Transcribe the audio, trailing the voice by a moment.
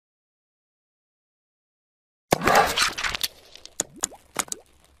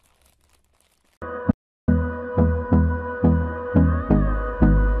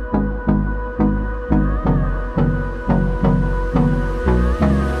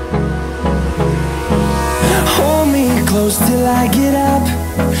close till I get up.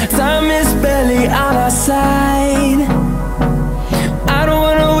 Time is barely on our side. I don't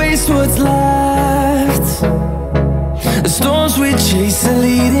wanna waste what's left. The storms we chase are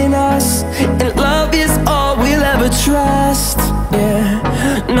leading us, and love is all we'll ever trust. Yeah,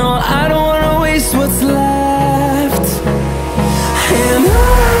 no, I don't wanna waste what's left. And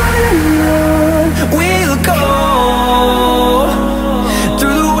on we'll go,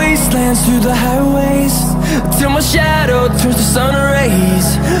 through the wastelands, through the highways, till my shadow turns to sun rays.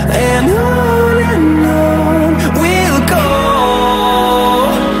 And on we'll go,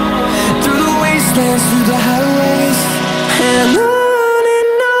 through the wastelands, through the highways, and on we'll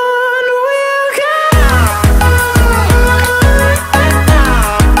go.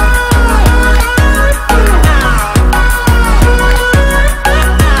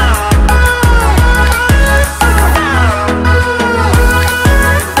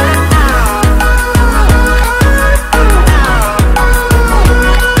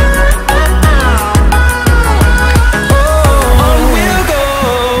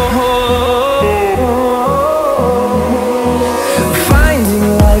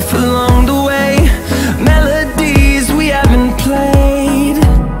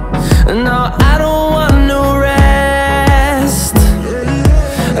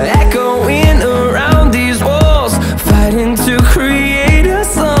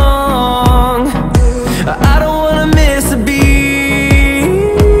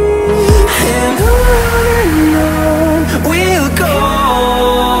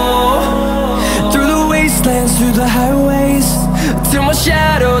 Through the highways, till my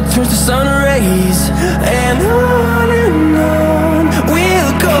shadow turns to sun rays. And on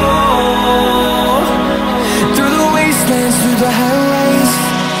we'll go, through the wastelands, through the highways,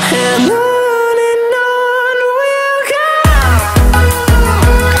 and on we'll go.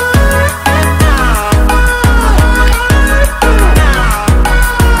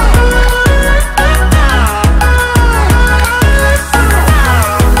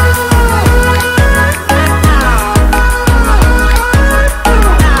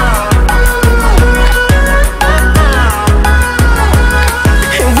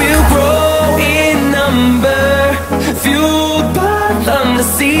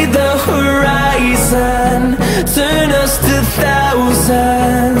 See the horizon, turn us to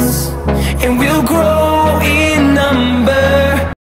thousands.